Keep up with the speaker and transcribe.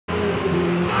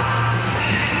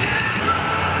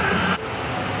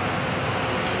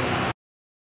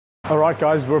All right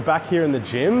guys, we're back here in the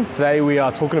gym. Today we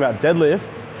are talking about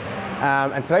deadlifts.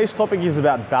 And today's topic is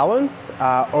about balance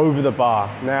over the bar.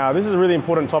 Now this is a really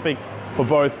important topic for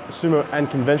both sumo and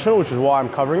conventional, which is why I'm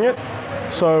covering it.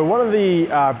 So one of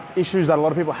the issues that a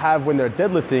lot of people have when they're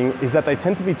deadlifting is that they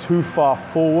tend to be too far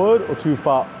forward or too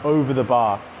far over the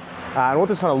bar. And what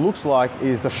this kind of looks like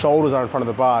is the shoulders are in front of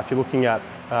the bar if you're looking at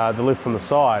the lift from the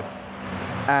side.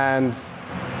 And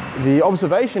the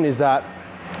observation is that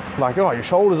like, oh, your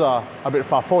shoulders are a bit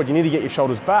far forward, you need to get your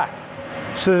shoulders back.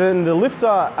 So then the lifter,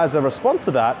 as a response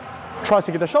to that, tries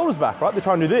to get their shoulders back, right? They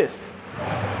try and do this.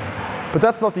 But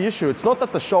that's not the issue. It's not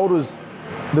that the shoulders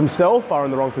themselves are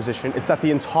in the wrong position, it's that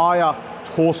the entire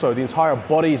torso, the entire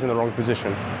body is in the wrong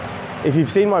position. If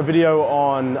you've seen my video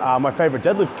on my favorite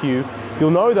deadlift cue,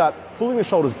 you'll know that pulling the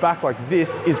shoulders back like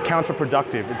this is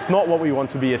counterproductive. It's not what we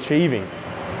want to be achieving.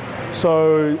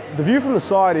 So the view from the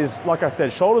side is, like I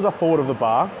said, shoulders are forward of the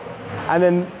bar, and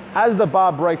then as the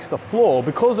bar breaks the floor,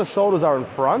 because the shoulders are in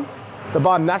front, the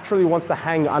bar naturally wants to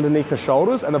hang underneath the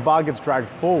shoulders and the bar gets dragged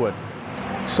forward.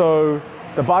 So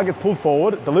the bar gets pulled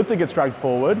forward, the lifter gets dragged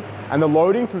forward, and the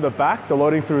loading through the back, the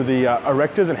loading through the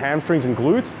erectors and hamstrings and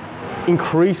glutes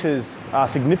increases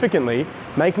significantly,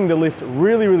 making the lift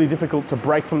really, really difficult to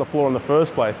break from the floor in the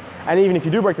first place. And even if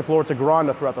you do break the floor, it's a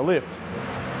grinder throughout the lift.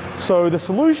 So the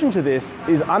solution to this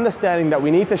is understanding that we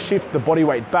need to shift the body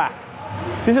weight back.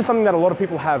 This is something that a lot of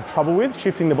people have trouble with,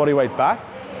 shifting the body weight back.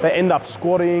 They end up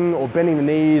squatting or bending the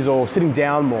knees or sitting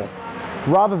down more.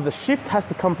 Rather, the shift has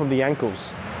to come from the ankles.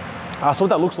 So what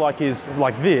that looks like is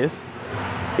like this,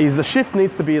 is the shift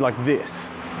needs to be like this.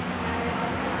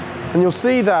 And you'll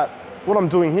see that what I'm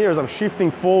doing here is I'm shifting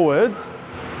forwards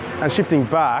and shifting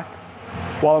back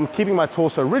while I'm keeping my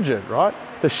torso rigid, right?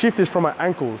 The shift is from my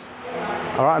ankles.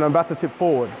 All right, and I'm about to tip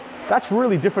forward. That's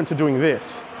really different to doing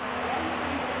this.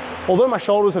 Although my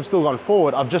shoulders have still gone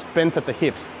forward, I've just bent at the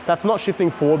hips. That's not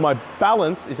shifting forward. My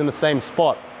balance is in the same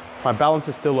spot. My balance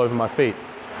is still over my feet.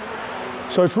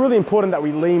 So it's really important that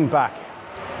we lean back.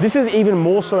 This is even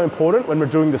more so important when we're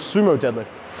doing the sumo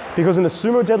deadlift, because in the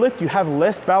sumo deadlift, you have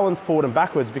less balance forward and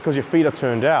backwards because your feet are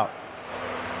turned out.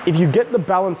 If you get the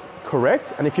balance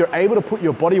correct, and if you're able to put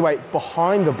your body weight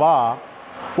behind the bar,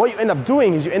 what you end up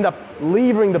doing is you end up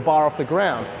levering the bar off the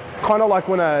ground. Kind of like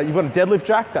when you've got a deadlift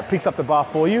jack that picks up the bar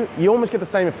for you, you almost get the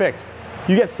same effect.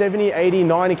 You get 70, 80,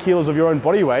 90 kilos of your own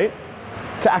body weight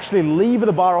to actually lever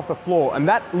the bar off the floor, and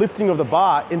that lifting of the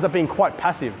bar ends up being quite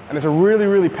passive, and it's a really,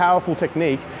 really powerful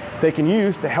technique they can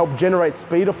use to help generate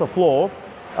speed off the floor,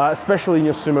 especially in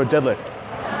your sumo deadlift.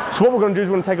 So what we're going to do is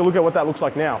we're going to take a look at what that looks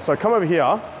like now. So come over here,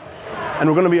 and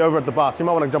we're going to be over at the bar, so you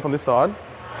might want to jump on this side.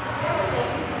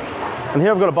 And here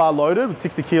I've got a bar loaded with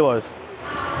 60 kilos.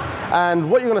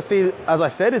 And what you're going to see, as I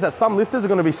said, is that some lifters are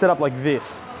going to be set up like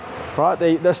this, right?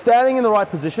 They're standing in the right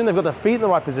position, they've got their feet in the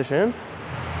right position,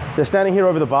 they're standing here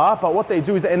over the bar, but what they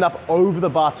do is they end up over the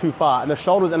bar too far, and the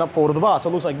shoulders end up forward of the bar, so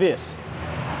it looks like this.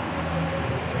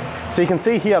 So you can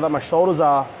see here that my shoulders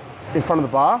are in front of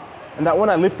the bar, and that when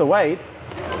I lift the weight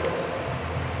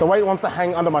wants to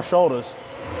hang under my shoulders,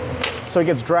 so it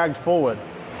gets dragged forward.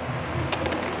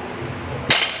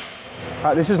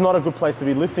 This is not a good place to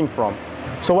be lifting from.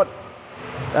 So what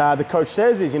the coach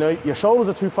says is, you know, your shoulders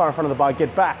are too far in front of the bar,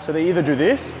 get back. So they either do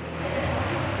this,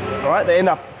 all right, they end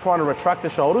up trying to retract the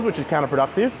shoulders, which is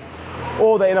counterproductive,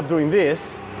 or they end up doing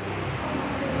this,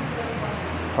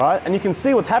 right? And you can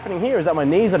see what's happening here is that my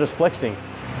knees are just flexing,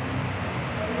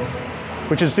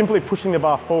 which is simply pushing the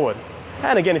bar forward.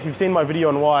 And again, if you've seen my video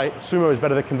on why sumo is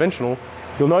better than conventional,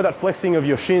 you'll know that flexing of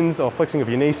your shins, or flexing of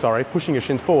your knees, sorry, pushing your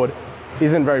shins forward,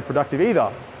 isn't very productive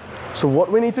either. So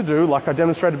what we need to do, like I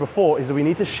demonstrated before, is that we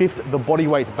need to shift the body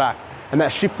weight back, and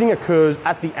that shifting occurs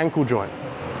at the ankle joint.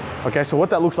 Okay, so what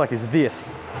that looks like is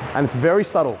this, and it's very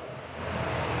subtle.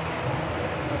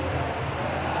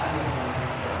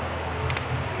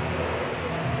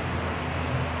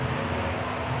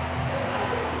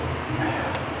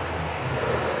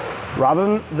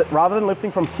 Rather than lifting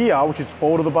from here, which is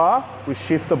forward of the bar, we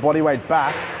shift the body weight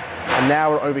back, and now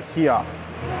we're over here.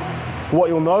 What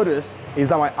you'll notice is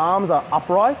that my arms are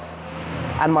upright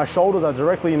and my shoulders are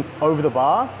directly over the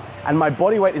bar, and my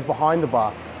body weight is behind the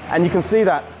bar. And you can see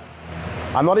that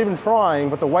I'm not even trying,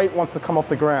 but the weight wants to come off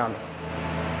the ground.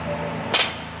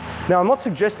 Now, I'm not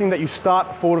suggesting that you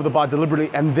start forward of the bar deliberately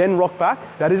and then rock back.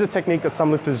 That is a technique that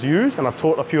some lifters use, and I've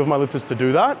taught a few of my lifters to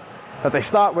do that. That they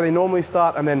start where they normally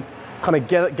start and then kind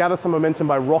of gather some momentum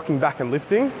by rocking back and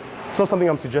lifting. It's not something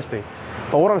I'm suggesting.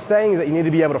 But what I'm saying is that you need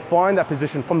to be able to find that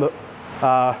position from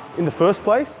in the first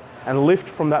place and lift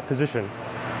from that position.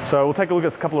 So we'll take a look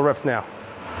at a couple of reps now.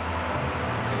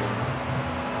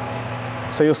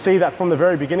 So you'll see that from the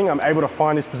very beginning, I'm able to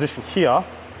find this position here,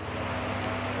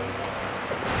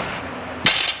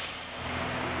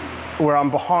 where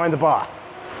I'm behind the bar.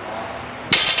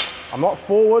 I'm not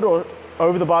forward or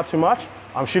over the bar too much,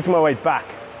 I'm shifting my weight back.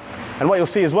 And what you'll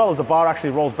see as well is the bar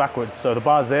actually rolls backwards. So the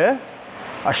bar's there,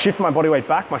 I shift my body weight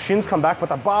back, my shins come back, but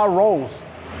the bar rolls.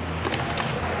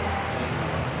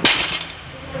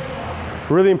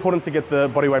 Really important to get the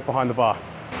body weight behind the bar.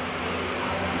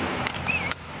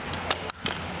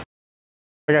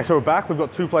 Okay, so we're back, we've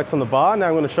got 2 plates on the bar. Now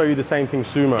I'm going to show you the same thing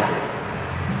sumo.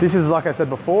 This is, like I said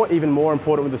before, even more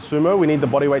important with the sumo. We need the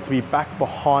body weight to be back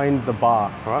behind the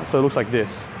bar, all right? So it looks like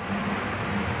this.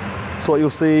 So what you'll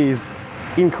see is,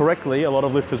 incorrectly, a lot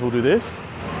of lifters will do this.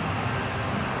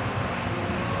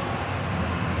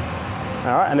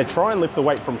 All right, and they try and lift the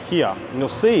weight from here. And you'll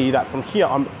see that from here,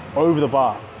 I'm over the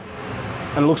bar.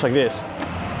 And it looks like this.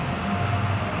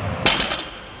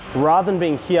 Rather than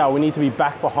being here, we need to be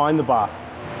back behind the bar.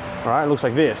 All right, it looks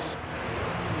like this.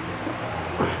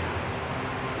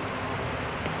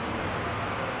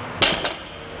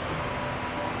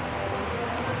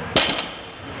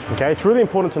 Okay, it's really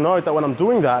important to note that when I'm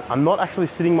doing that, I'm not actually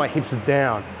sitting my hips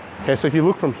down. Okay, so if you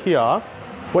look from here,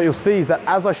 what you'll see is that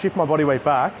as I shift my body weight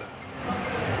back,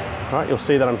 all right, you'll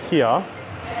see that I'm here.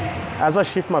 As I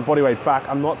shift my body weight back,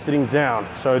 I'm not sitting down.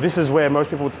 So this is where most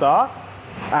people would start.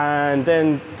 And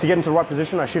then to get into the right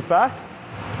position, I shift back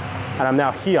and I'm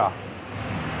now here.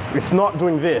 It's not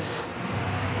doing this.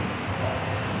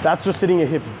 That's just sitting your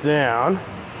hips down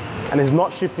and is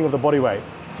not shifting of the body weight.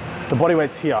 The body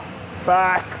weight's here,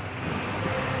 back.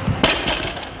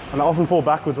 And I often fall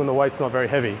backwards when the weight's not very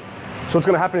heavy. So what's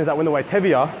gonna happen is that when the weight's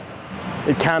heavier,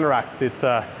 it counteracts, it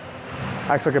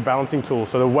acts like a balancing tool.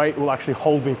 So the weight will actually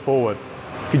hold me forward.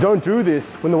 If you don't do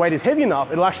this, when the weight is heavy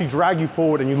enough, it'll actually drag you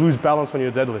forward and you lose balance when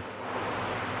you deadlift.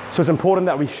 So it's important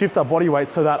that we shift our body weight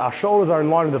so that our shoulders are in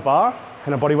line with the bar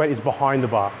and our body weight is behind the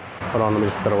bar. Hold on, let me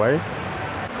just put that away.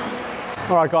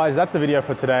 All right guys, that's the video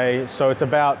for today. So it's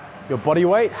about your body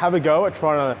weight. Have a go at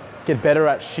trying to get better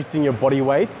at shifting your body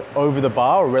weight over the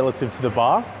bar or relative to the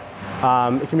bar.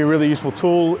 It can be a really useful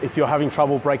tool if you're having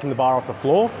trouble breaking the bar off the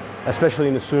floor, especially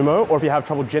in the sumo, or if you have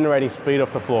trouble generating speed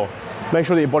off the floor. Make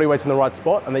sure that your body weight's in the right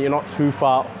spot and that you're not too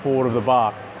far forward of the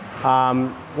bar.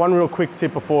 One real quick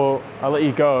tip before I let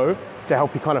you go to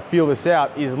help you kind of feel this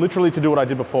out is literally to do what I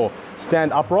did before.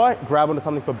 Stand upright, grab onto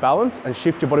something for balance and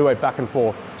shift your body weight back and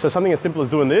forth. So something as simple as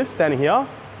doing this, standing here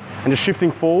and just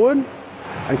shifting forward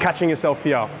and catching yourself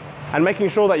here and making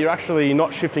sure that you're actually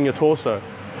not shifting your torso.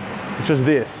 It's just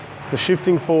this, it's the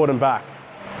shifting forward and back.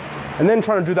 And then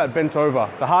trying to do that bent over.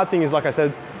 The hard thing is, like I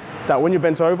said, that when you're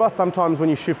bent over, sometimes when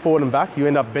you shift forward and back, you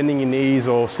end up bending your knees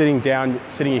or sitting down,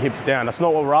 sitting your hips down. That's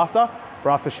not what we're after.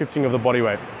 We're after shifting of the body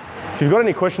weight. If you've got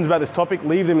any questions about this topic,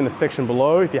 leave them in the section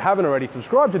below. If you haven't already,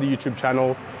 subscribe to the YouTube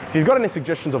channel. If you've got any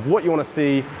suggestions of what you want to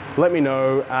see, let me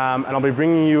know. And I'll be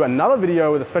bringing you another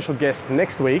video with a special guest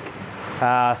next week,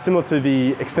 similar to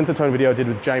the extensor tone video I did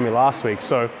with Jamie last week.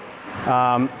 So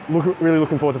really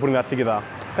looking forward to putting that together.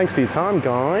 Thanks for your time,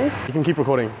 guys. You can keep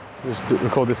recording. Just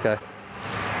record this guy.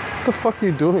 What the fuck are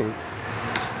you doing?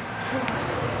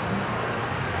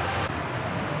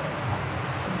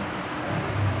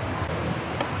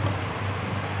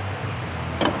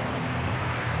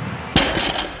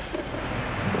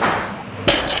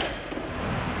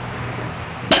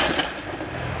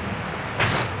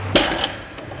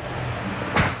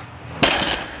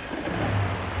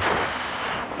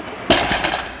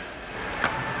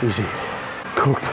 Easy. Cooked.